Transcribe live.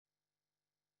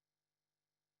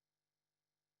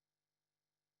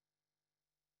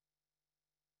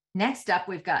Next up,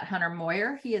 we've got Hunter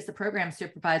Moyer. He is the program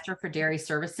supervisor for dairy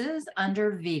services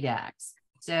under VDACS.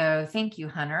 So thank you,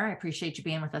 Hunter. I appreciate you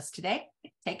being with us today.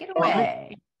 Take it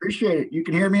away. Appreciate it. You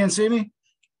can hear me and see me?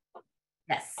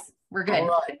 Yes, we're good. All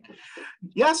right.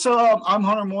 Yeah, so I'm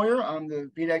Hunter Moyer. I'm the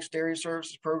VDACS Dairy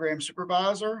Services Program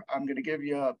Supervisor. I'm going to give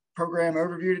you a program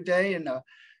overview today and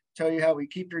tell you how we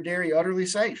keep your dairy utterly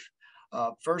safe.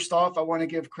 First off, I want to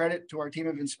give credit to our team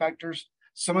of inspectors.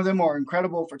 Some of them are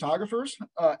incredible photographers,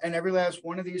 and every last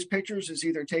one of these pictures is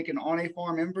either taken on a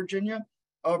farm in Virginia,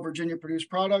 of Virginia-produced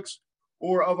products,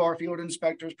 or of our field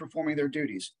inspectors performing their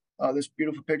duties. This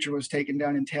beautiful picture was taken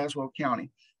down in Tazewell County.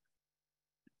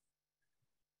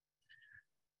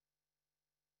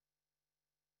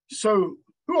 So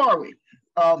who are we?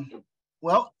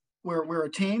 Well, we're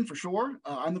a team for sure.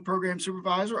 I'm the program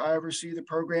supervisor. I oversee the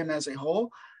program as a whole,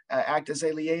 act as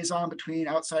a liaison between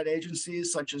outside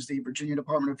agencies such as the Virginia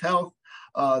Department of Health,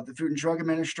 the Food and Drug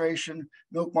Administration,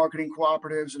 milk marketing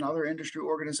cooperatives, and other industry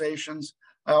organizations.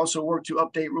 I also work to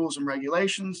update rules and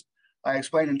regulations. I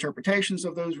explain interpretations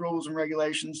of those rules and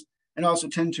regulations, and also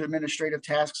tend to administrative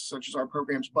tasks such as our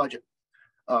program's budget.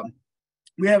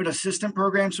 We have an assistant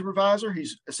program supervisor.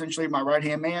 He's essentially my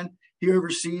right-hand man. He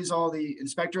oversees all the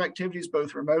inspector activities,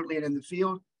 both remotely and in the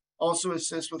field, also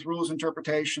assists with rules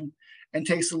interpretation, and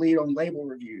takes the lead on label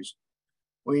reviews.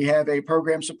 We have a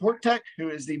program support tech who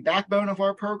is the backbone of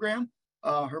our program.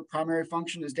 Her primary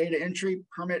function is data entry,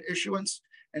 permit issuance,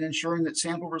 and ensuring that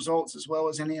sample results, as well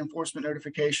as any enforcement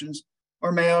notifications,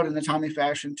 are mailed in a timely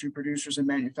fashion to producers and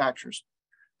manufacturers.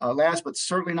 Last but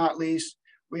certainly not least,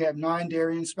 we have 9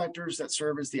 dairy inspectors that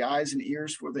serve as the eyes and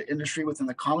ears for the industry within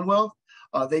the Commonwealth.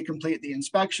 They complete the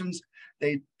inspections,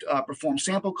 they perform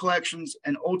sample collections,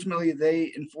 and ultimately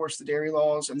they enforce the dairy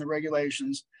laws and the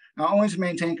regulations, not only to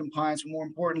maintain compliance, but more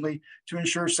importantly, to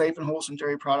ensure safe and wholesome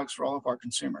dairy products for all of our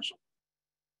consumers.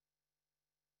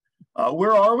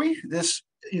 Where are we? This,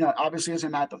 obviously is a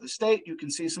map of the state. You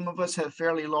can see some of us have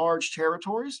fairly large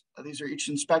territories. These are each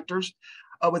inspectors,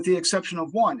 with the exception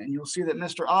of one. And you'll see that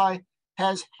Mr. I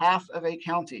has half of a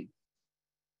county.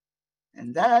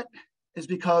 And that is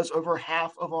because over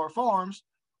half of our farms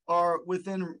are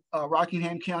within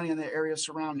Rockingham County and the area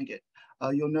surrounding it.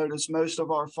 You'll notice most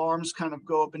of our farms kind of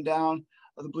go up and down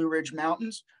the Blue Ridge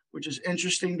Mountains, which is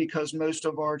interesting because most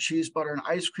of our cheese, butter, and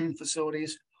ice cream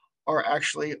facilities are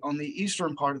actually on the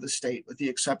eastern part of the state, with the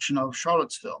exception of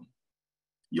Charlottesville.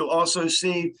 You'll also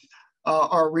see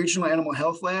our regional animal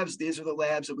health labs. These are the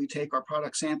labs that we take our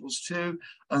product samples to,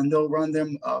 and they'll run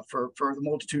them for the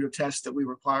multitude of tests that we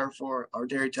require for our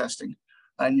dairy testing.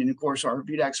 And then, of course, our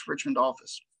VDACS Richmond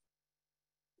office.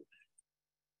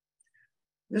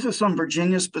 This is some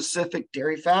Virginia-specific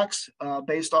dairy facts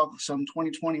based off of some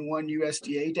 2021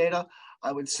 USDA data.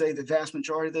 I would say the vast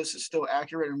majority of this is still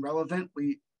accurate and relevant.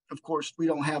 Of course, we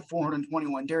don't have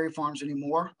 421 dairy farms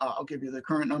anymore. I'll give you the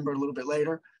current number a little bit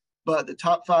later. But the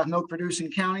top 5 milk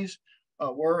producing counties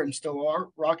were and still are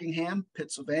Rockingham,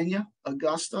 Pittsylvania,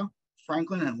 Augusta,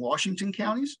 Franklin, and Washington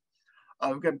counties.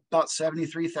 We've got about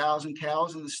 73,000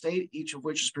 cows in the state, each of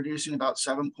which is producing about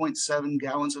 7.7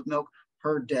 gallons of milk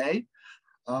per day.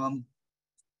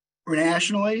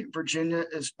 Nationally, Virginia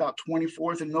is about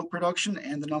 24th in milk production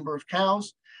and the number of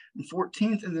cows, and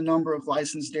 14th in the number of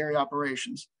licensed dairy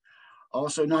operations.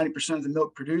 Also, 90% of the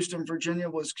milk produced in Virginia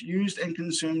was used and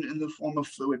consumed in the form of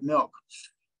fluid milk.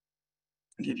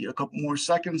 I'll give you a couple more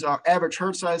seconds. Our average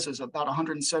herd size is about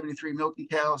 173 milking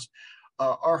cows.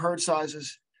 Our herd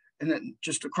sizes, and then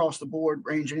just across the board,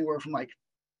 range anywhere from like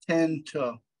 10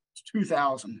 to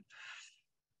 2,000.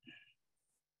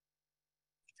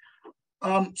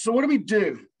 So what do we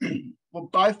do? Well,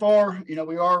 by far, we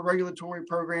are a regulatory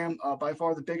program. By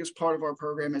far, the biggest part of our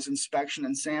program is inspection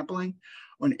and sampling.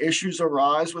 When issues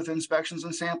arise with inspections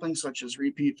and sampling, such as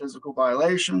repeat physical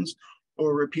violations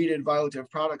or repeated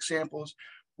violative product samples,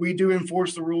 we do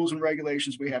enforce the rules and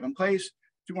regulations we have in place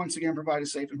to once again provide a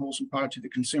safe and wholesome product to the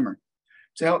consumer.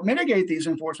 To help mitigate these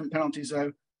enforcement penalties,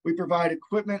 though, we provide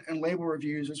equipment and label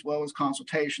reviews as well as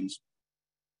consultations.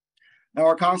 Now,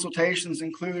 our consultations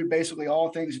include basically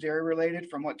all things dairy related,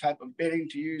 from what type of bitting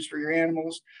to use for your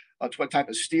animals, to what type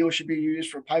of steel should be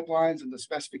used for pipelines, and the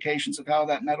specifications of how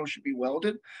that metal should be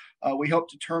welded. We help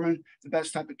determine the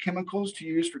best type of chemicals to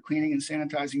use for cleaning and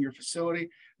sanitizing your facility.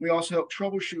 We also help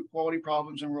troubleshoot quality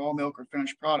problems in raw milk or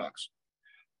finished products.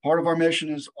 Part of our mission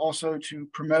is also to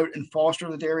promote and foster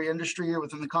the dairy industry here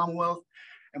within the Commonwealth,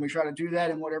 and we try to do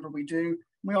that in whatever we do.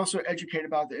 We also educate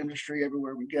about the industry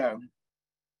everywhere we go.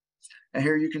 And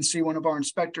here you can see one of our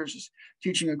inspectors is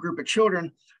teaching a group of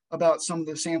children about some of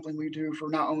the sampling we do for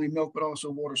not only milk, but also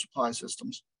water supply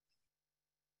systems.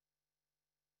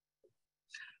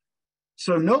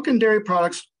 So milk and dairy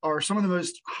products are some of the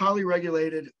most highly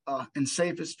regulated and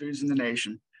safest foods in the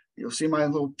nation. You'll see my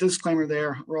little disclaimer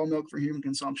there. Raw milk for human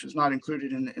consumption is not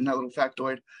included in that little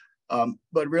factoid.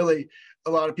 But really, a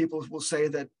lot of people will say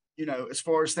that, as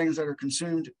far as things that are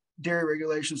consumed, dairy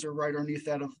regulations are right underneath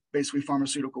that of basically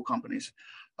pharmaceutical companies.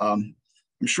 I'm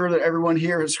sure that everyone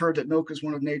here has heard that milk is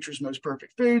one of nature's most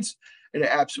perfect foods. It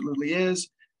absolutely is.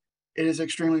 It is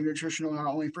extremely nutritional, not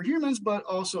only for humans, but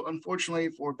also, unfortunately,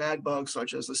 for bad bugs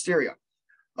such as listeria.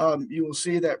 You will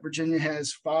see that Virginia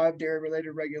has 5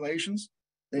 dairy-related regulations.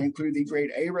 They include the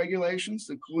Grade A regulations,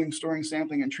 the cooling, storing,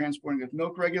 sampling, and transporting of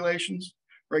milk regulations,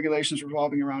 regulations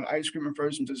revolving around ice cream and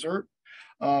frozen dessert.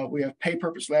 We have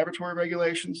pay-purpose laboratory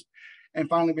regulations. And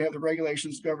finally, we have the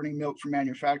regulations governing milk for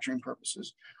manufacturing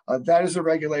purposes. That is a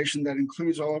regulation that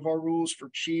includes all of our rules for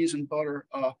cheese and butter,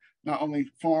 not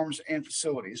only farms and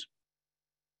facilities.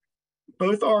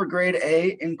 Both our Grade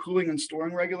A in cooling and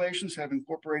storing regulations have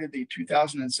incorporated the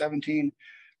 2017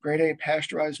 Grade A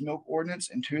pasteurized milk ordinance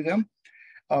into them.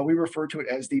 We refer to it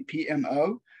as the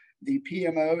PMO. The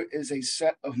PMO is a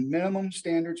set of minimum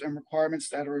standards and requirements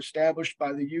that are established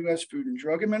by the U.S. Food and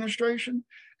Drug Administration,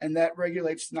 and that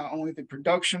regulates not only the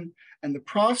production and the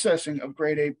processing of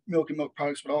Grade A milk and milk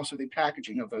products, but also the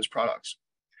packaging of those products.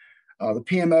 The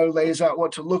PMO lays out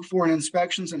what to look for in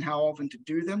inspections and how often to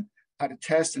do them, how to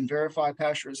test and verify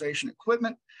pasteurization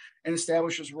equipment, and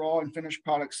establishes raw and finished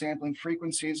product sampling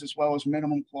frequencies, as well as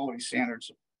minimum quality standards.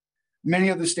 Many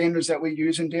of the standards that we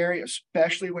use in dairy,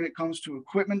 especially when it comes to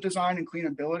equipment design and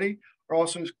cleanability, are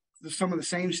also some of the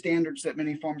same standards that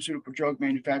many pharmaceutical drug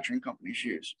manufacturing companies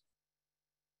use.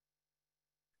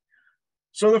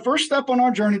 So the first step on our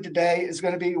journey today is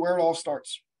going to be where it all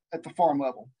starts, at the farm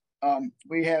level.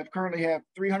 We currently have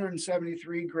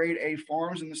 373 Grade A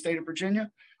farms in the state of Virginia.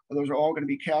 Those are all going to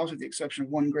be cows with the exception of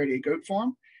 1 Grade A goat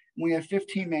farm. And we have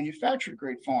 15 manufactured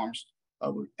grade farms,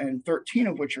 and 13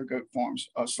 of which are goat farms,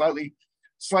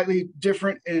 slightly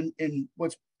different in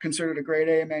what's considered a Grade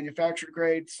A and manufactured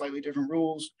grade, slightly different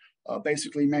rules.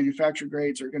 Basically, manufactured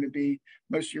grades are going to be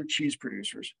most of your cheese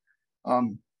producers.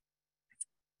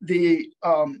 The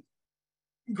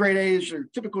Grade A is your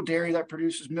typical dairy that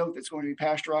produces milk that's going to be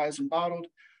pasteurized and bottled.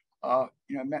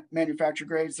 Manufactured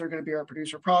grades, they're going to be our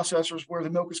producer processors, where the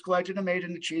milk is collected and made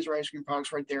into cheese or ice cream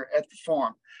products right there at the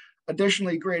farm.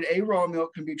 Additionally, Grade A raw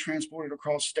milk can be transported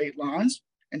across state lines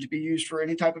and to be used for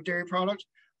any type of dairy product,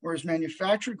 whereas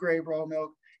manufactured grade raw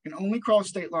milk can only cross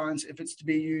state lines if it's to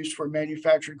be used for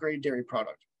manufactured grade dairy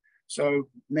product. So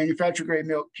manufactured grade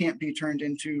milk can't be turned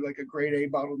into like a Grade A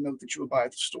bottled milk that you would buy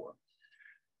at the store.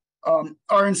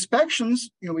 Our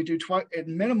inspections, we do a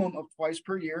minimum of twice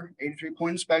per year,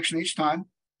 83-point inspection each time.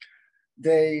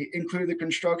 They include the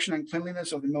construction and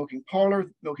cleanliness of the milking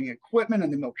parlor, milking equipment,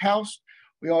 and the milk house.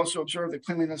 We also observe the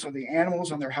cleanliness of the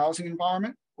animals and their housing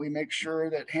environment. We make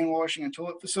sure that hand washing and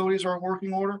toilet facilities are in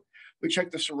working order. We check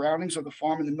the surroundings of the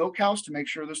farm and the milk house to make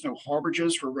sure there's no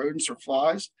harborages for rodents or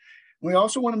flies. We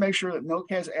also want to make sure that milk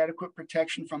has adequate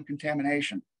protection from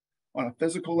contamination. On a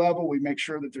physical level, we make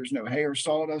sure that there's no hay or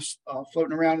sawdust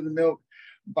floating around in the milk.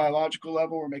 Biological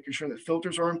level, we're making sure that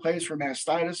filters are in place for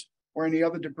mastitis or any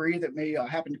other debris that may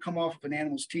happen to come off of an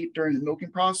animal's teeth during the milking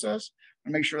process,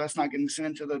 and make sure that's not getting sent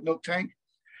into the milk tank.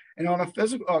 And on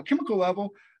a chemical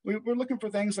level, we're looking for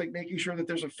things like making sure that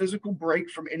there's a physical break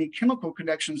from any chemical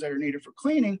connections that are needed for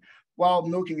cleaning while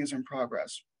milking is in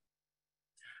progress.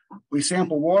 We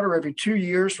sample water every 2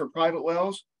 years for private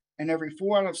wells, and every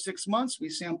 4 out of 6 months, we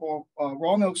sample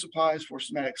raw milk supplies for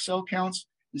somatic cell counts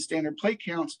and standard plate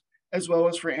counts, as well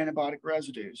as for antibiotic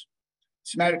residues.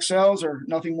 Somatic cells are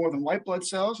nothing more than white blood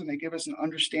cells, and they give us an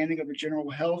understanding of the general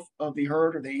health of the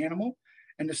herd or the animal.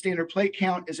 And the standard plate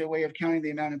count is a way of counting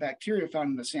the amount of bacteria found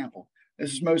in the sample.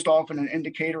 This is most often an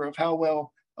indicator of how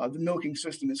well the milking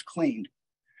system is cleaned.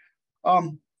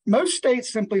 Most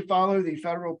states simply follow the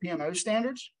federal PMO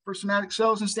standards for somatic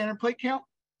cells and standard plate count,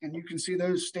 and you can see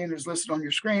those standards listed on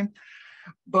your screen.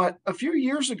 But a few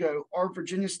years ago, our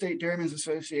Virginia State Dairymen's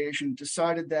Association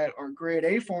decided that our Grade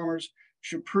A farmers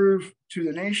should prove to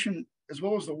the nation as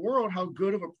well as the world how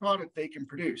good of a product they can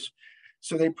produce.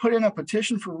 So they put in a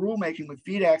petition for rulemaking with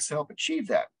VDACS to help achieve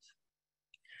that.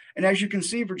 And as you can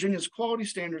see, Virginia's quality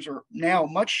standards are now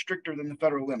much stricter than the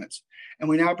federal limits. And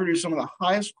we now produce some of the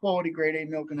highest quality Grade A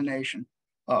milk in the nation.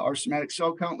 Our somatic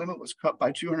cell count limit was cut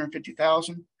by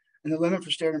 250,000, and the limit for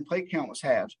standard plate count was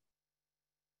halved.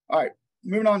 All right,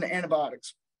 moving on to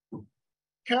antibiotics.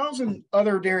 Cows and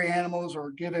other dairy animals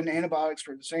are given antibiotics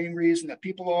for the same reason that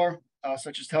people are,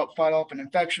 such as to help fight off an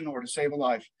infection or to save a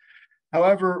life.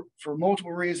 However, for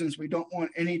multiple reasons, we don't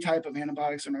want any type of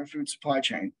antibiotics in our food supply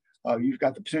chain. You've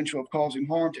got the potential of causing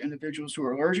harm to individuals who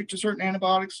are allergic to certain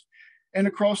antibiotics. And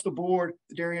across the board,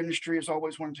 the dairy industry has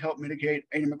always wanted to help mitigate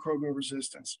antimicrobial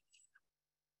resistance.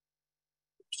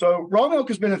 So raw milk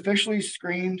has been officially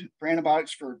screened for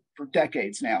antibiotics for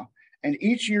decades now. And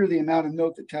each year, the amount of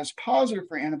milk that tests positive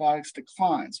for antibiotics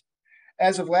declines.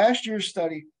 As of last year's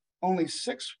study, only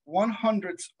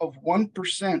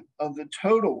 0.06% of the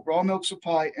total raw milk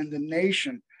supply in the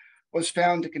nation was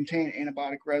found to contain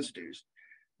antibiotic residues.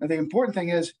 Now, the important thing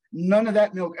is none of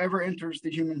that milk ever enters the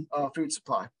human food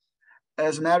supply.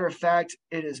 As a matter of fact,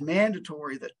 it is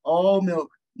mandatory that all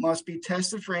milk must be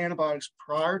tested for antibiotics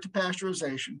prior to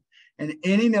pasteurization, and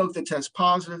any milk that tests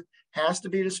positive has to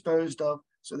be disposed of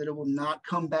so that it will not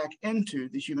come back into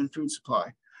the human food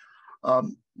supply.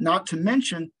 Not to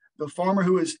mention, the farmer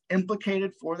who is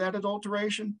implicated for that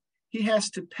adulteration, he has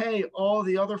to pay all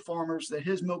the other farmers that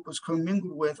his milk was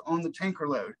commingled with on the tanker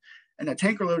load. And a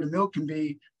tanker load of milk can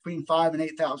be between 5,000 and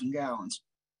 8,000 gallons.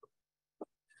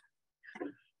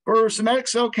 For somatic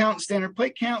cell count and standard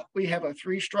plate count, we have a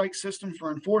 3-strike system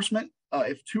for enforcement.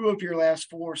 If 2 of your last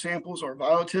 4 samples are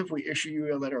violative, we issue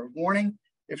you a letter of warning.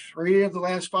 If 3 of the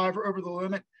last 5 are over the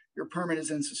limit, your permit is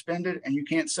then suspended and you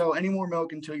can't sell any more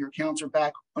milk until your counts are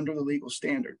back under the legal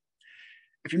standard.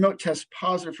 If your milk tests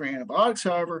positive for antibiotics,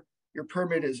 however, your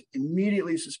permit is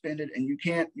immediately suspended and you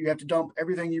have to dump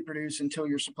everything you produce until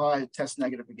your supply tests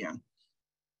negative again.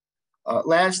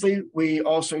 Lastly, we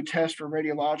also test for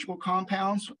radiological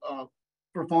compounds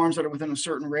for farms that are within a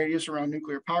certain radius around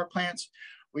nuclear power plants.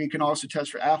 We can also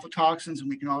test for aflatoxins, and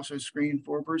we can also screen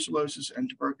for brucellosis and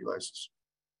tuberculosis.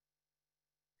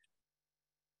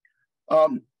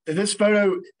 This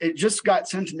photo, it just got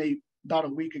sent to me about a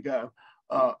week ago.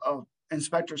 An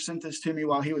inspector sent this to me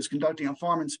while he was conducting a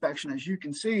farm inspection. As you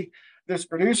can see, this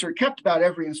producer kept about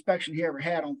every inspection he ever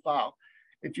had on file.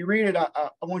 If you read it, I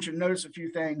want you to notice a few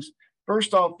things.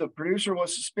 First off, the producer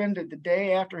was suspended the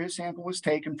day after his sample was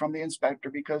taken from the inspector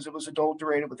because it was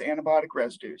adulterated with antibiotic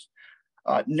residues.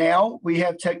 Now we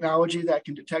have technology that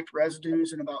can detect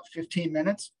residues in about 15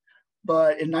 minutes.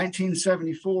 But in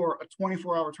 1974, a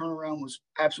 24-hour turnaround was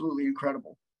absolutely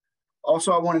incredible.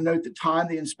 Also, I want to note the time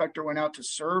the inspector went out to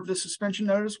serve the suspension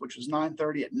notice, which was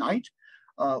 9:30 at night.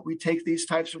 We take these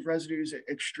types of residues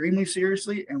extremely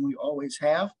seriously, and we always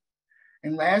have.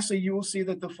 And lastly, you will see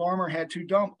that the farmer had to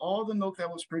dump all the milk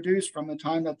that was produced from the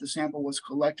time that the sample was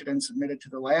collected and submitted to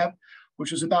the lab,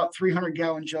 which was about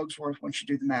 300-gallon jugs worth once you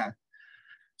do the math.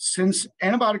 Since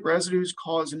antibiotic residues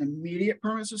cause an immediate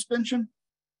permit suspension,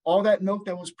 all that milk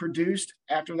that was produced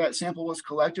after that sample was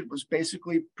collected was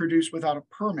basically produced without a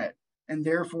permit and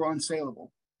therefore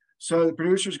unsaleable. So the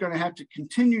producer is going to have to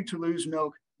continue to lose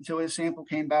milk until his sample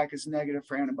came back as negative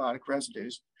for antibiotic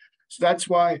residues. So that's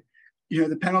why,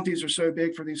 the penalties are so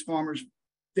big for these farmers.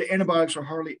 The antibiotics are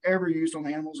hardly ever used on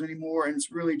animals anymore, and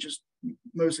it's really just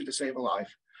mostly to save a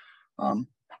life.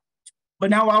 But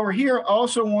now while we're here, I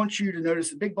also want you to notice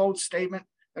the big bold statement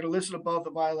that are listed above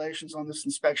the violations on this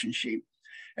inspection sheet.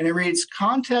 And it reads,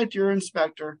 contact your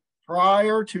inspector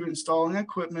prior to installing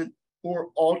equipment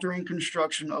or altering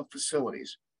construction of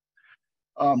facilities.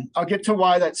 I'll get to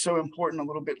why that's so important a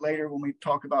little bit later when we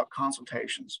talk about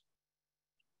consultations.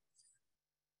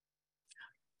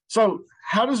 So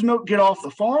how does milk get off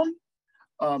the farm?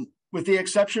 With the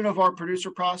exception of our producer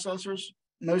processors,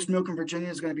 most milk in Virginia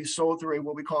is going to be sold through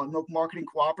what we call a milk marketing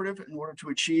cooperative in order to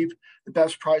achieve the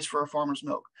best price for a farmer's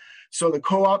milk. So the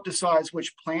co-op decides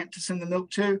which plant to send the milk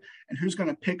to and who's going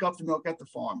to pick up the milk at the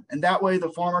farm. And that way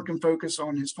the farmer can focus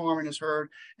on his farm and his herd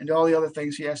and all the other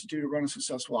things he has to do to run a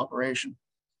successful operation.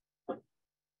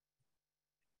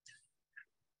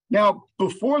 Now,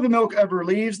 before the milk ever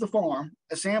leaves the farm,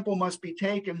 a sample must be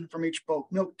taken from each bulk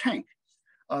milk tank.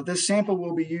 This sample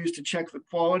will be used to check the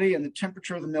quality and the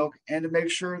temperature of the milk and to make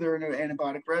sure there are no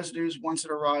antibiotic residues once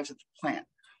it arrives at the plant.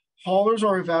 Haulers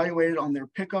are evaluated on their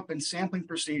pickup and sampling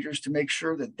procedures to make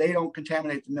sure that they don't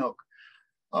contaminate the milk.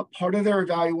 Part of their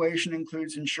evaluation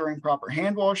includes ensuring proper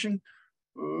hand washing,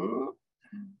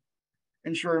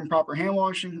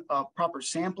 proper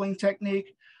sampling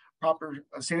technique, proper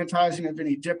sanitizing of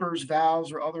any dippers,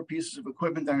 valves, or other pieces of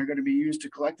equipment that are going to be used to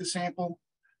collect the sample,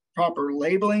 proper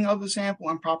labeling of the sample,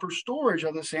 and proper storage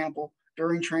of the sample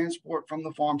during transport from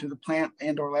the farm to the plant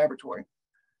and or laboratory.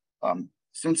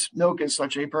 Since milk is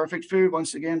such a perfect food,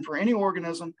 once again, for any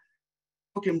organism,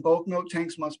 milk in bulk milk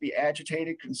tanks must be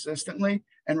agitated consistently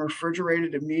and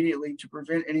refrigerated immediately to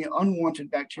prevent any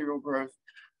unwanted bacterial growth.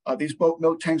 These bulk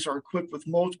milk tanks are equipped with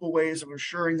multiple ways of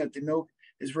assuring that the milk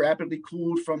is rapidly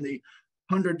cooled from the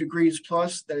 100 degrees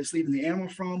plus that it's leaving the animal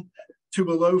from. to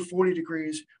below 40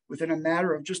 degrees within a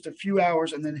matter of just a few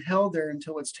hours and then held there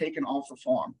until it's taken off the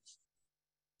farm.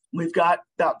 We've got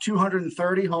about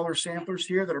 230 hauler samplers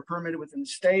here that are permitted within the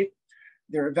state.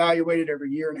 They're evaluated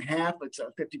every year and a half. It's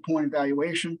a 50-point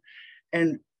evaluation.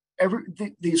 And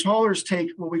these haulers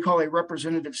take what we call a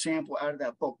representative sample out of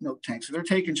that bulk milk tank. So they're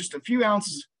taking just a few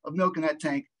ounces of milk in that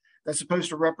tank that's supposed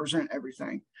to represent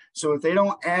everything. So if they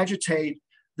don't agitate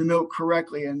the milk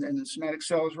correctly and the somatic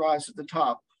cells rise to the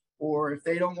top, or if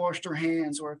they don't wash their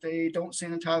hands, or if they don't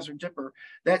sanitize their dipper,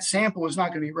 that sample is not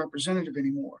going to be representative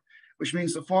anymore, which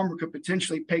means the farmer could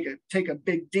potentially take a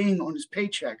big ding on his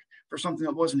paycheck for something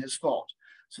that wasn't his fault.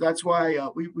 So that's why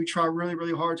we try really,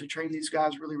 really hard to train these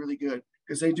guys really, really good,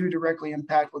 because they do directly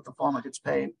impact what the farmer gets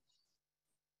paid.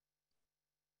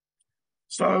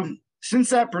 So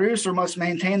since that producer must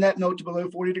maintain that milk to below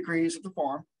 40 degrees at the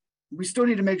farm, we still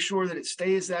need to make sure that it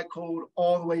stays that cold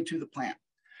all the way to the plant.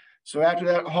 So after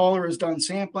that hauler is done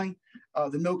sampling,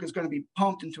 the milk is going to be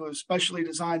pumped into a specially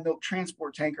designed milk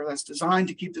transport tanker that's designed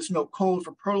to keep this milk cold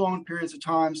for prolonged periods of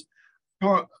times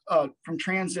from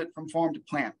transit from farm to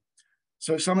plant.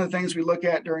 So some of the things we look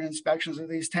at during inspections of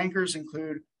these tankers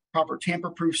include proper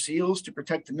tamper-proof seals to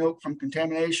protect the milk from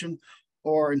contamination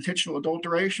or intentional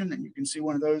adulteration, and you can see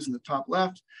one of those in the top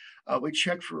left. We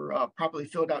check for properly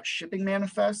filled out shipping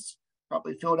manifests,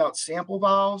 properly filled out sample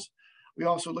vials. We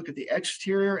also look at the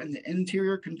exterior and the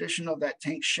interior condition of that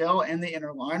tank shell and the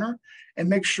inner liner, and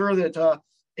make sure that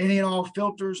any and all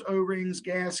filters, O-rings,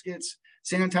 gaskets,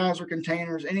 sanitizer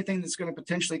containers, anything that's going to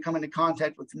potentially come into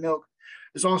contact with the milk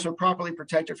is also properly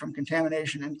protected from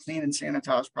contamination and cleaned and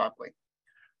sanitized properly.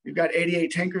 We've got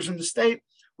 88 tankers in the state.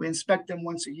 We inspect them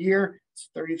once a year. It's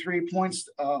 33 points,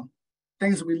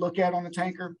 things that we look at on the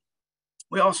tanker.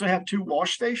 We also have 2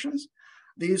 wash stations.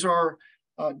 These are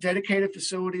dedicated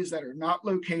facilities that are not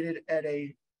located at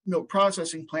a milk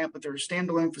processing plant, but they're a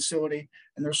standalone facility,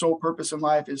 and their sole purpose in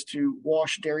life is to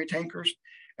wash dairy tankers.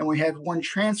 And we have 1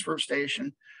 transfer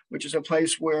station, which is a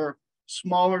place where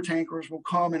smaller tankers will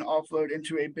come and offload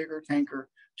into a bigger tanker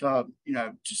to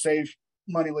save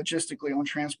money logistically on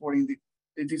transporting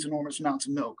these enormous amounts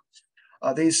of milk.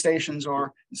 These stations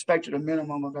are inspected a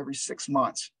minimum of every 6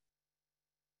 months.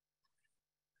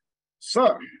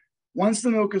 So once the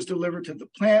milk is delivered to the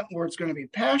plant where it's going to be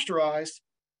pasteurized,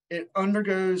 it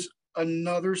undergoes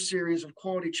another series of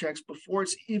quality checks before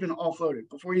it's even offloaded,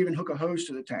 before you even hook a hose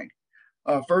to the tank.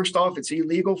 First off, it's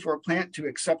illegal for a plant to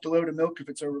accept a load of milk if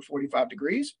it's over 45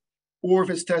 degrees, or if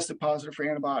it's tested positive for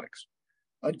antibiotics.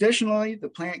 Additionally, the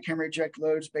plant can reject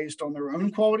loads based on their own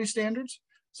quality standards,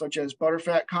 such as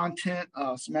butterfat content,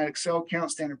 somatic cell count,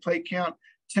 standard plate count,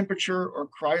 temperature, or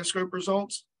cryoscope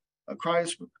results. A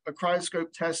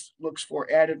cryoscope test looks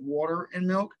for added water in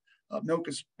milk. Milk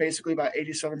is basically about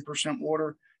 87%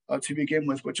 water to begin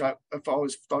with, which I've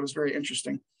always thought is very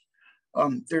interesting.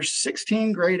 There's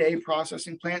 16 grade A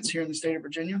processing plants here in the state of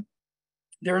Virginia.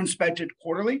 They're inspected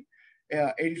quarterly,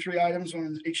 83 items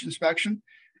on each inspection.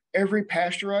 Every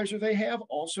pasteurizer they have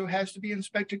also has to be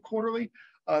inspected quarterly.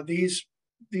 These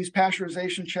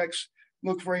pasteurization checks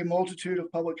look for a multitude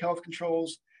of public health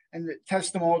controls and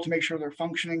test them all to make sure they're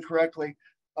functioning correctly.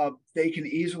 They can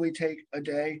easily take a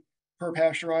day per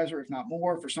pasteurizer, if not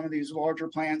more, for some of these larger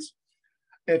plants.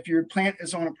 If your plant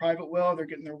is on a private well, they're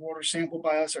getting their water sampled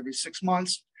by us every 6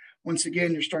 months. Once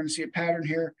again, you're starting to see a pattern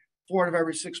here. 4 out of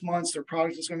every 6 months, their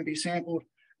product is going to be sampled.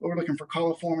 We're looking for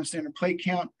coliform and standard plate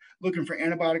count, looking for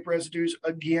antibiotic residues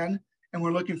again, and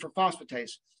we're looking for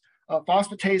phosphatase.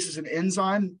 Phosphatase is an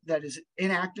enzyme that is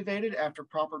inactivated after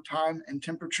proper time and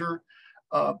temperature,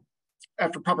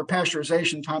 after proper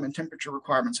pasteurization time and temperature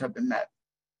requirements have been met.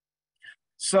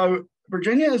 So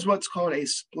Virginia is what's called a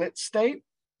split state.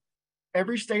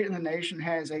 Every state in the nation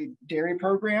has a dairy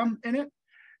program in it,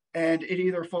 and it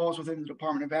either falls within the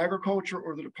Department of Agriculture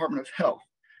or the Department of Health.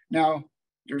 Now,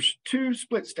 there's 2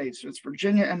 split states. It's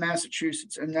Virginia and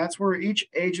Massachusetts, and that's where each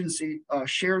agency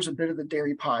shares a bit of the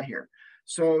dairy pie here.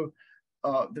 So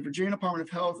the Virginia Department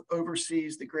of Health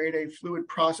oversees the grade A fluid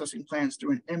processing plants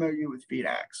through an MOU with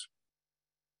VDACS.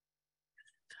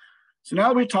 So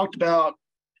now we've talked about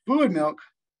fluid milk,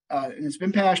 and it's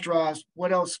been pasteurized.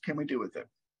 What else can we do with it?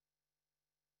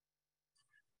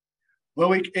 Well,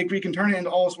 we can turn it into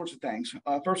all sorts of things.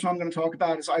 First one I'm going to talk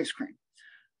about is ice cream.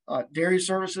 Dairy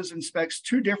Services inspects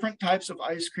 2 different types of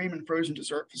ice cream and frozen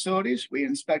dessert facilities. We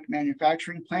inspect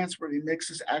manufacturing plants where the mix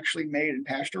is actually made and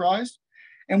pasteurized.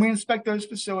 And we inspect those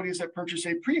facilities that purchase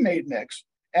a pre-made mix,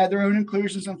 add their own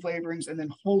inclusions and flavorings, and then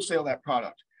wholesale that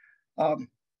product. The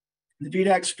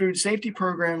VDACS Food Safety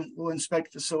Program will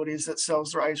inspect facilities that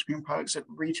sells their ice cream products at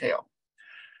retail.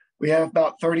 We have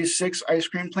about 36 ice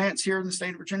cream plants here in the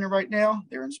state of Virginia right now.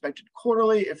 They're inspected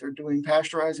quarterly. If they're doing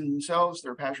pasteurizing themselves,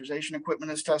 their pasteurization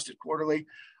equipment is tested quarterly.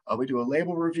 We do a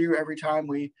label review every time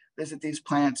we visit these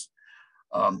plants.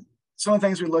 Some of the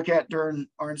things we look at during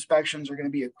our inspections are going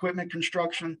to be equipment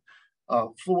construction,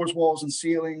 floors, walls, and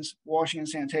ceilings, washing and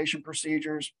sanitation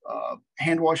procedures,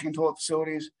 hand washing and toilet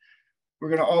facilities. We're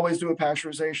going to always do a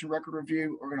pasteurization record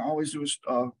review. We're going to always do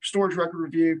a storage record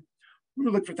review. We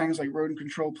look for things like rodent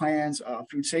control plans,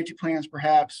 food safety plans,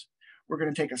 perhaps. We're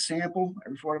going to take a sample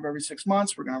every 6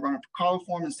 months. We're going to run it for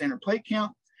coliform and standard plate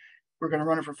count. We're going to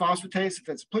run it for phosphatase if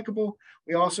that's applicable.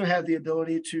 We also have the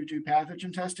ability to do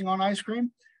pathogen testing on ice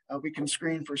cream. We can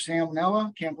screen for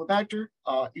Salmonella, Campylobacter,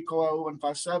 E. coli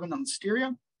 157, and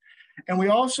Listeria. And we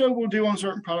also will do on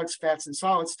certain products fats and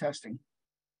solids testing.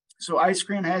 So ice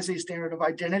cream has a standard of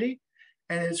identity,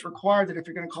 and it's required that if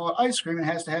you're going to call it ice cream, it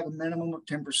has to have a minimum of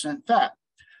 10% fat.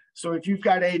 So if you've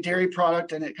got a dairy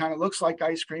product and it kind of looks like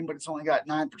ice cream, but it's only got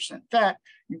 9% fat,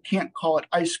 you can't call it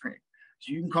ice cream.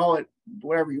 So you can call it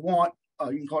whatever you want.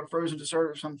 You can call it a frozen dessert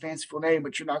or some fanciful name,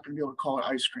 but you're not going to be able to call it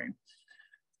ice cream.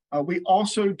 We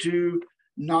also do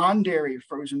non-dairy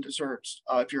frozen desserts.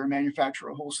 If you're a manufacturer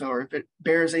or wholesaler, if it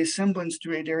bears a semblance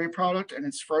to a dairy product and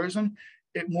it's frozen,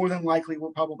 it more than likely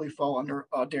will probably fall under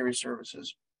dairy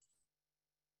services.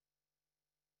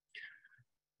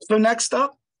 So next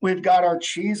up, we've got our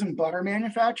cheese and butter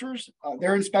manufacturers.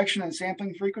 Their inspection and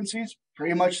sampling frequencies,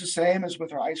 pretty much the same as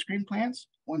with our ice cream plants.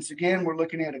 Once again, we're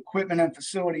looking at equipment and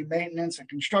facility maintenance and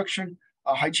construction,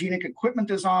 hygienic equipment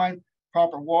design,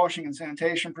 proper washing and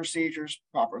sanitation procedures,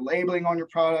 proper labeling on your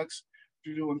products,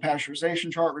 we're doing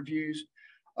pasteurization chart reviews.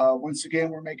 Once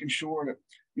again, we're making sure that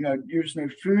there's no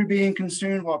food being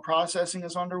consumed while processing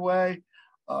is underway.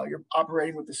 You're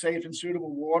operating with the safe and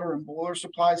suitable water and boiler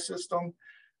supply system.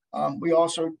 We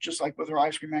also, just like with our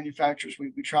ice cream manufacturers,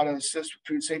 we try to assist with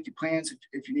food safety plans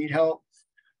if you need help.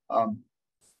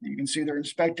 You can see they're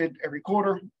inspected every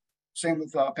quarter. Same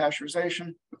with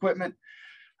pasteurization equipment.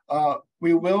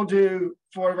 We will do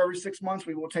 4 of every 6 months.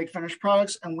 We will take finished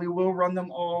products and we will run them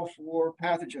all for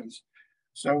pathogens.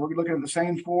 So we're looking at the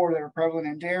same 4 that are prevalent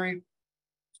in dairy.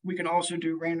 We can also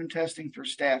do random testing for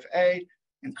staph A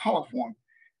and coliform.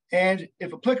 And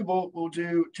if applicable, we'll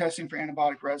do testing for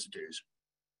antibiotic residues.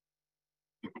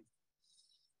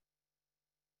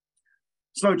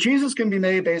 So cheeses can be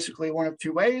made basically one of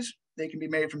 2 ways. They can be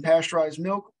made from pasteurized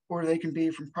milk, or they can be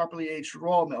from properly aged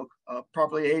raw milk,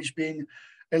 properly aged being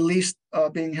at least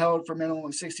being held for a minimum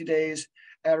of 60 days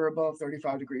at or above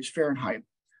 35 degrees Fahrenheit.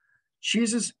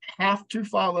 Cheeses have to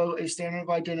follow a standard of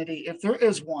identity if there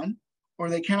is one, or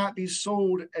they cannot be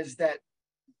sold as that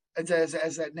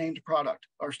named product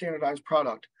or standardized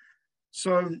product.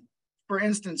 So, for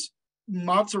instance,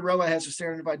 mozzarella has a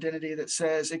standard of identity that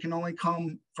says it can only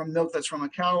come from milk that's from a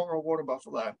cow or a water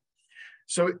buffalo.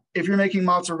 So if you're making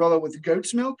mozzarella with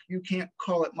goat's milk, you can't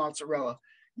call it mozzarella.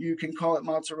 You can call it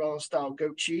mozzarella style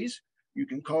goat cheese. You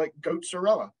can call it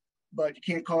goatzarella, but you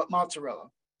can't call it mozzarella.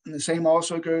 And the same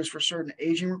also goes for certain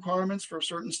aging requirements for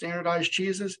certain standardized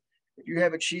cheeses. If you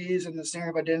have a cheese and the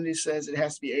standard of identity says it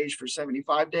has to be aged for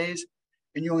 75 days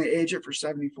and you only age it for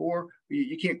 74,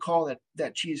 you can't call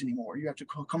that cheese anymore. You have to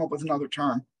come up with another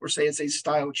term or say it's a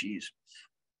style cheese.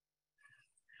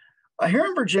 Here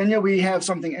in Virginia, we have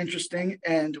something interesting,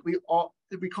 and we call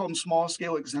them small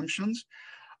scale exemptions.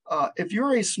 If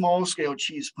you're a small scale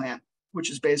cheese plant, which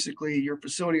is basically your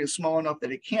facility is small enough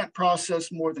that it can't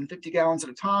process more than 50 gallons at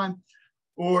a time,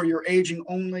 or you're aging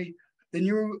only, then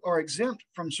you are exempt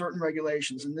from certain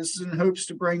regulations. And this is in hopes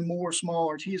to bring more small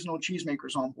artisanal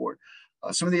cheesemakers on board.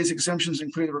 Some of these exemptions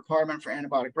include the requirement for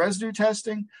antibiotic residue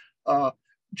testing,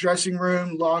 dressing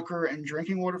room, locker, and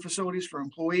drinking water facilities for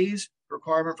employees,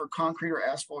 requirement for concrete or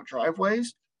asphalt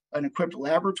driveways, an equipped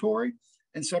laboratory,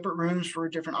 and separate rooms for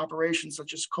different operations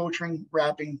such as culturing,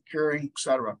 wrapping, curing,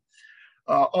 etc.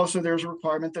 Also, there's a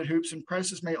requirement that hoops and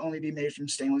presses may only be made from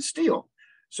stainless steel.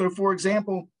 So, for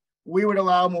example, we would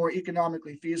allow more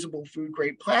economically feasible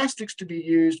food-grade plastics to be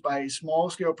used by a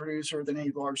small-scale producer than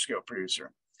a large-scale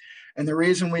producer. And the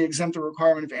reason we exempt the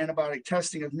requirement of antibiotic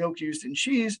testing of milk used in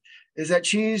cheese is that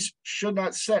cheese should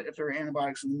not set if there are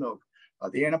antibiotics in the milk.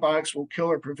 The antibiotics will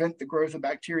kill or prevent the growth of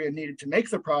bacteria needed to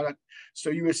make the product, so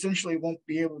you essentially won't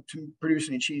be able to produce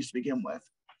any cheese to begin with.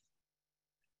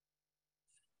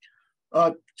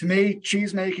 To me,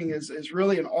 cheese making is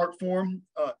really an art form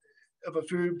of a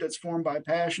food that's formed by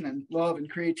passion and love and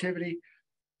creativity.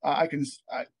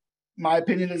 My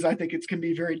opinion is I think it can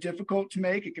be very difficult to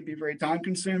make. It can be very time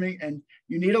consuming, and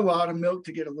you need a lot of milk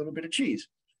to get a little bit of cheese.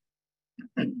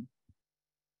 All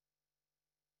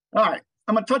right.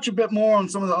 I'm going to touch a bit more on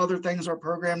some of the other things our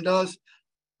program does.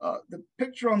 The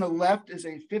picture on the left is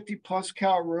a 50+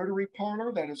 cal rotary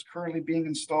parlor that is currently being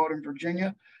installed in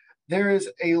Virginia. There is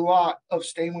a lot of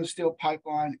stainless steel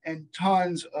pipeline and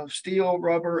tons of steel,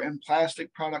 rubber, and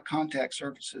plastic product contact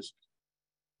surfaces.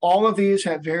 All of these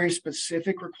have very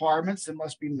specific requirements that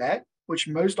must be met, which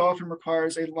most often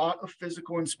requires a lot of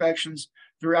physical inspections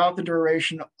throughout the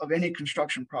duration of any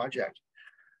construction project.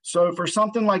 So for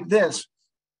something like this,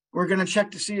 we're going to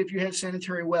check to see if you have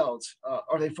sanitary welds.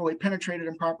 Are they fully penetrated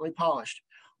and properly polished?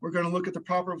 We're going to look at the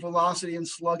proper velocity and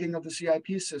slugging of the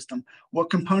CIP system. What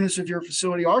components of your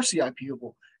facility are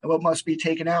CIP-able and what must be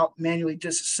taken out, manually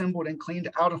disassembled and cleaned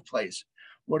out of place?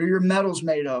 What are your metals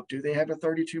made of? Do they have a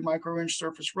 32 micro-inch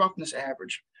surface roughness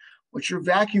average? What's your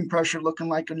vacuum pressure looking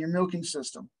like on your milking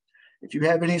system? If you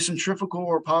have any centrifugal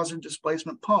or positive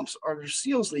displacement pumps, are there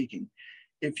seals leaking?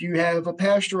 If you have a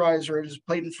pasteurizer, it is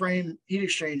plate and frame heat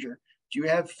exchanger. Do you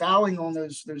have fouling on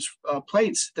those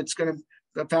plates?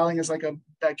 The fouling is like a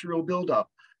bacterial buildup.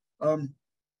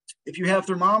 If you have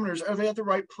thermometers, are they at the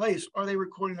right place? Are they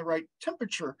recording the right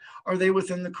temperature? Are they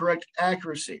within the correct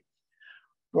accuracy?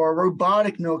 For our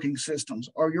robotic milking systems,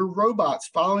 are your robots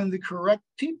following the correct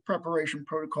teat preparation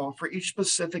protocol for each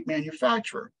specific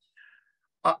manufacturer?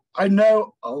 I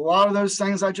know a lot of those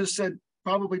things I just said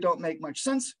probably don't make much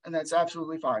sense, and that's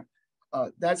absolutely fine.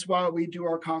 That's why we do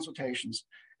our consultations.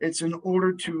 It's in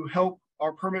order to help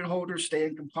our permit holders stay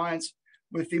in compliance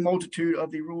with the multitude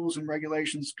of the rules and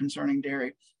regulations concerning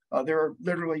dairy. There are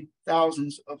literally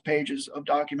thousands of pages of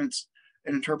documents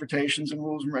and interpretations and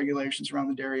rules and regulations around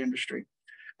the dairy industry.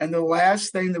 And the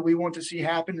last thing that we want to see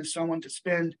happen is someone to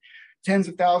spend tens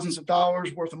of thousands of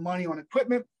dollars worth of money on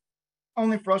equipment,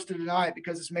 only for us to deny it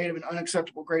because it's made of an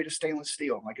unacceptable grade of stainless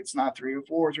steel. Like it's not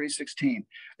 304 or 316.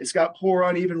 It's got poor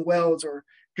uneven welds, or it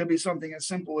could be something as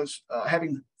simple as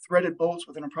having threaded bolts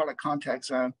within a product contact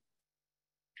zone.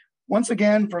 Once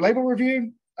again, for label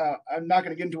review, I'm not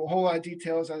going to get into a whole lot of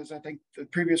details, as I think the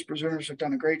previous presenters have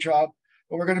done a great job.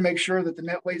 But we're going to make sure that the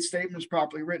net weight statement is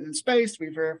properly written and spaced. We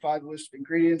verify the list of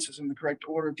ingredients is in the correct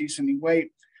order of descending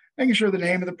weight, making sure the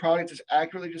name of the product is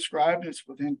accurately described and it's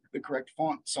within the correct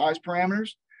font size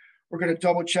parameters. We're going to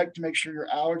double check to make sure your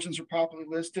allergens are properly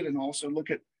listed and also look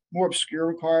at more obscure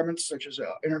requirements such as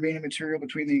intervening material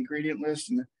between the ingredient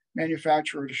list and the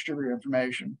manufacturer or distributor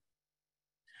information.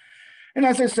 And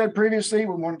as I said previously,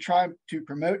 we want to try to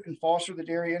promote and foster the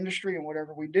dairy industry in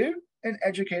whatever we do and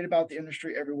educate about the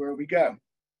industry everywhere we go.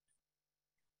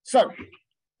 So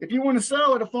if you want to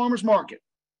sell at a farmer's market,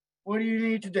 what do you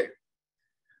need to do?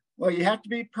 Well, you have to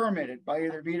be permitted by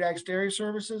either VDACS Dairy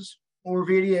Services or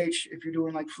VDH if you're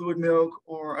doing like fluid milk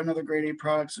or another grade A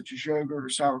product such as yogurt or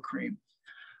sour cream.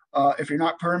 If you're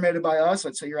not permitted by us,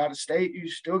 let's say you're out of state, you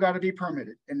still got to be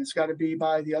permitted, and it's got to be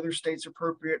by the other state's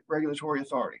appropriate regulatory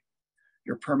authority.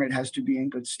 Your permit has to be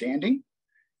in good standing.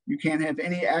 You can't have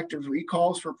any active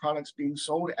recalls for products being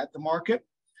sold at the market.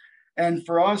 And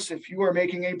for us, if you are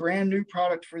making a brand new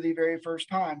product for the very first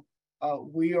time,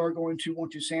 we are going to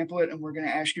want to sample it, and we're going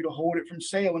to ask you to hold it from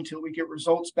sale until we get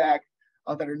results back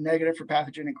that are negative for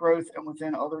pathogenic growth and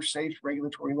within other safe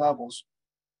regulatory levels.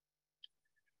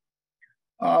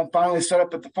 Finally, set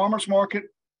up at the farmer's market.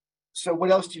 So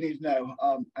what else do you need to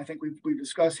know? I think we've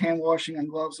discussed hand washing and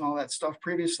gloves and all that stuff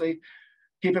previously.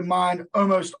 Keep in mind,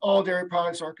 almost all dairy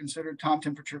products are considered time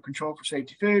temperature control for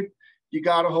safety food. You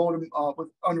got to hold them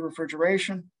under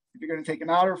refrigeration. If you're going to take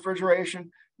them out of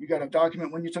refrigeration, you got to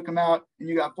document when you took them out, and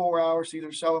you got 4 hours to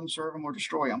either sell them, serve them, or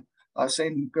destroy them.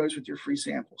 Same goes with your free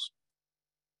samples.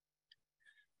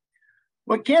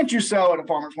 What can't you sell at a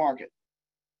farmer's market?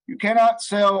 You cannot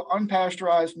sell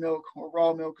unpasteurized milk, or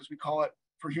raw milk as we call it,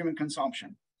 for human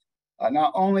consumption.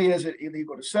 Not only is it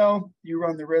illegal to sell, you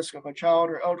run the risk of a child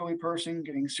or elderly person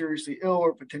getting seriously ill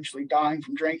or potentially dying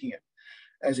from drinking it.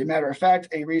 As a matter of fact,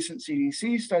 a recent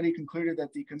CDC study concluded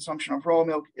that the consumption of raw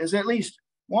milk is at least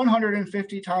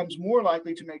 150 times more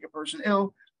likely to make a person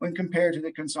ill when compared to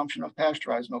the consumption of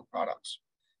pasteurized milk products.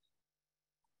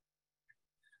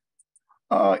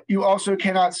 You also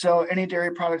cannot sell any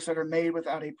dairy products that are made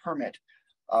without a permit.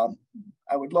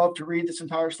 I would love to read this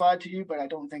entire slide to you, but I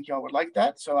don't think y'all would like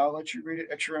that, so I'll let you read it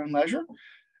at your own leisure.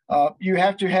 You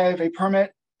have to have a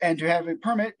permit, and to have a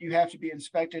permit, you have to be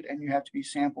inspected and you have to be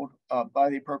sampled by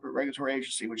the appropriate regulatory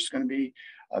agency, which is going to be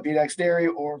VDACS Dairy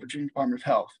or Virginia Department of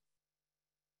Health.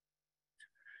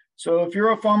 So if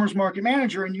you're a farmer's market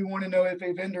manager and you want to know if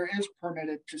a vendor is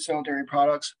permitted to sell dairy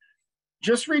products,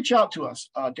 just reach out to us,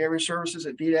 dairy services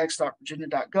at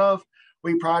vdacs.virginia.gov.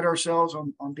 We pride ourselves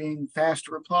on being fast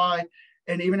to reply.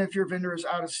 And even if your vendor is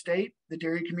out of state, the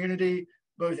dairy community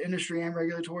both industry and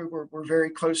regulatory. We're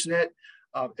very close knit.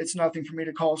 It's nothing for me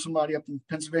to call somebody up in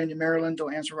Pennsylvania, Maryland.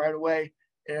 They'll answer right away.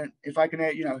 And if I can,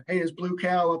 hey, is Blue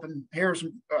Cow up in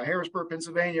Harrisburg,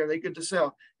 Pennsylvania, are they good to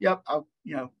sell? Yep, I'll,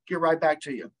 get right back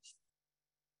to you.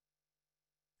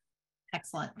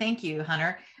 Excellent. Thank you,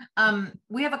 Hunter.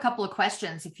 We have a couple of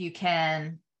questions if you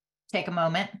can take a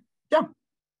moment. Yeah.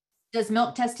 Does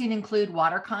milk testing include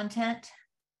water content?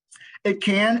 It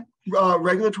can.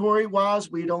 Regulatory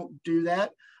wise, we don't do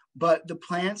that, but the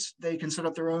plants, they can set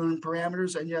up their own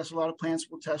parameters. And yes, a lot of plants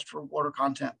will test for water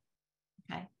content.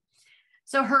 Okay.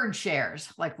 So herd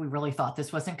shares, like we really thought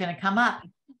this wasn't going to come up.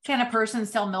 Can a person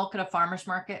sell milk at a farmer's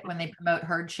market when they promote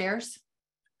herd shares?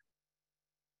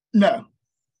 No.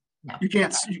 No. You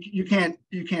can't, you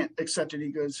can't accept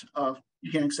any goods.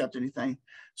 You can't accept anything.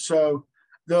 So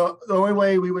the only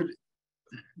way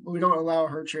we don't allow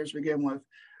herd shares to begin with.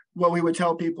 What we would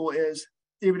tell people is,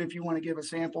 even if you want to give a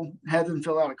sample, have them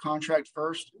fill out a contract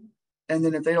first. And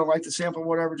then if they don't like the sample,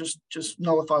 whatever, just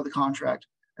nullify the contract,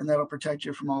 and that'll protect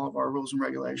you from all of our rules and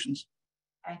regulations.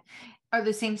 Okay. Do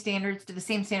the same standards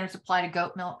apply to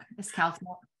goat milk as cow's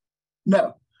milk?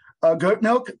 No. Goat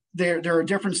milk, there are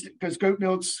differences because goat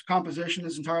milk's composition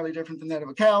is entirely different than that of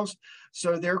a cow's.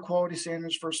 So their quality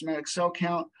standards for somatic cell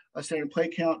count, a standard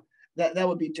plate count, that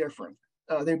would be different.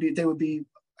 They would be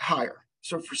higher.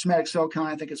 So for somatic cell count,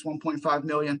 I think it's 1.5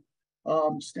 million.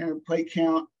 Standard plate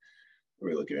count, what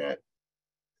are we looking at?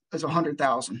 It's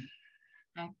 100,000.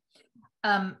 Okay.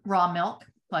 Raw milk,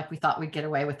 like we thought we'd get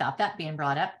away without that being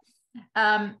brought up.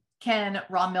 Can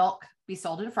raw milk be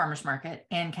sold at a farmer's market,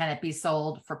 and can it be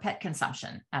sold for pet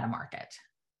consumption at a market?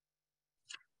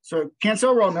 So can't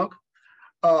sell raw milk.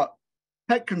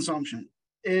 Pet consumption,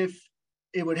 if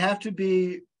it would have to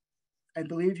be, I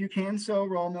believe you can sell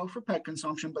raw milk for pet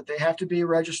consumption, but they have to be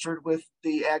registered with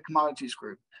the Ag Commodities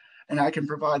Group. And I can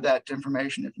provide that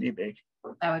information if need be.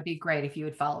 That would be great if you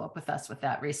would follow up with us with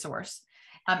that resource.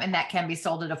 And that can be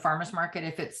sold at a farmer's market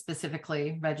if it's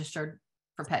specifically registered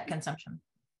for pet consumption.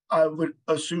 I would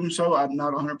assume so. I'm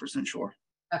not 100% sure.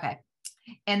 Okay.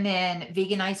 And then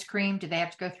vegan ice cream, do they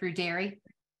have to go through dairy?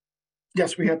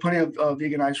 Yes, we have plenty of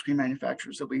vegan ice cream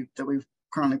manufacturers that we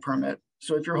currently permit.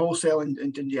 So if you're wholesaling,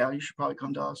 yeah, you should probably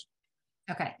come to us.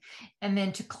 Okay. And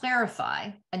then to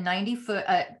clarify, a 90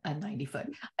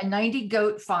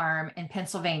 goat farm in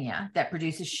Pennsylvania that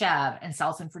produces Chev and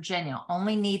sells in Virginia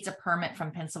only needs a permit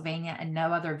from Pennsylvania and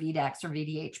no other VDACS or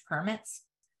VDH permits?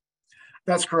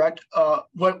 That's correct.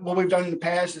 What we've done in the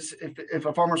past is if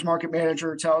a farmer's market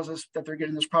manager tells us that they're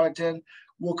getting this product in,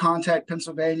 we'll contact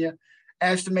Pennsylvania,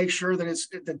 ask to make sure that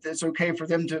it's okay for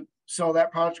them to sell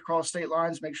that product across state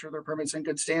lines, make sure their permit's in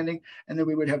good standing, and then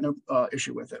we would have no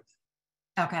issue with it.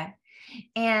 Okay.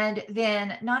 And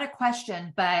then not a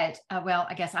question, but well,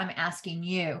 I guess I'm asking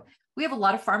you. We have a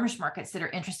lot of farmers markets that are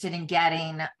interested in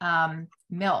getting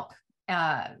milk,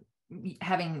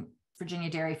 having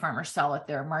Virginia dairy farmers sell at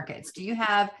their markets. Do you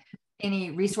have any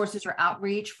resources or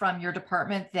outreach from your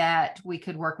department that we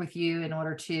could work with you in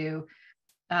order to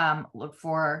look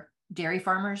for dairy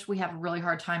farmers? We have a really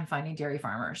hard time finding dairy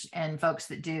farmers and folks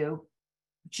that do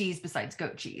cheese besides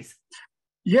goat cheese.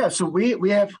 Yeah, so we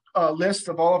have a list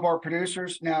of all of our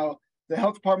producers. Now, the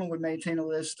health department would maintain a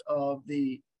list of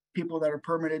the people that are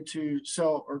permitted to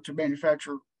sell or to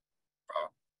manufacture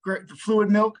fluid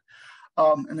milk.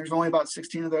 And there's only about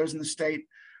 16 of those in the state.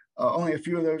 Only a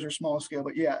few of those are small scale,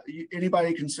 but yeah,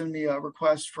 anybody can send me a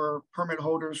request for permit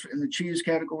holders in the cheese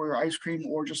category or ice cream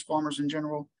or just farmers in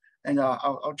general. And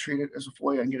I'll treat it as a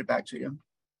FOIA and get it back to you.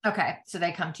 Okay. So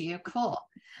they come to you. Cool.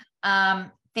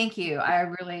 Thank you. I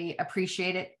really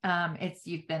appreciate it.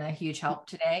 You've been a huge help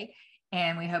today,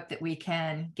 and we hope that we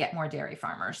can get more dairy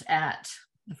farmers at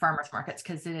the farmers markets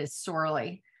because it is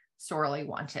sorely, sorely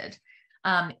wanted.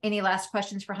 Any last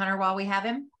questions for Hunter while we have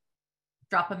him?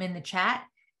 Drop them in the chat.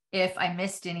 If I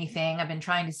missed anything, I've been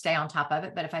trying to stay on top of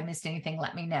it, but if I missed anything,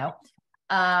 let me know.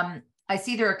 I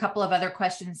see there are a couple of other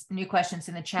questions, new questions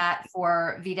in the chat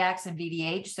for VDACS and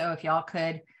VDH. So if y'all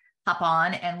could hop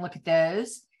on and look at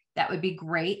those, that would be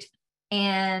great.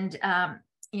 And,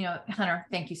 Hunter,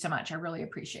 thank you so much. I really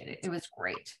appreciate it. It was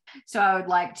great. So I would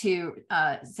like to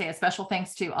say a special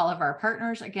thanks to all of our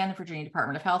partners. Again, the Virginia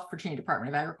Department of Health, Virginia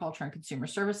Department of Agriculture and Consumer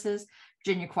Services,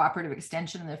 Virginia Cooperative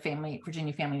Extension, and the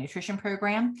Virginia Family Nutrition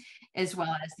Program, as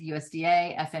well as the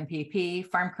USDA, FMPP,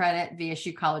 Farm Credit,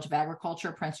 VSU College of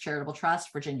Agriculture, Prince Charitable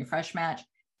Trust, Virginia Fresh Match,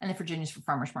 and the Virginia's for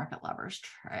Farmers Market Lovers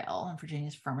Trail and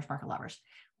Virginia's for Farmers Market Lovers.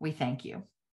 We thank you.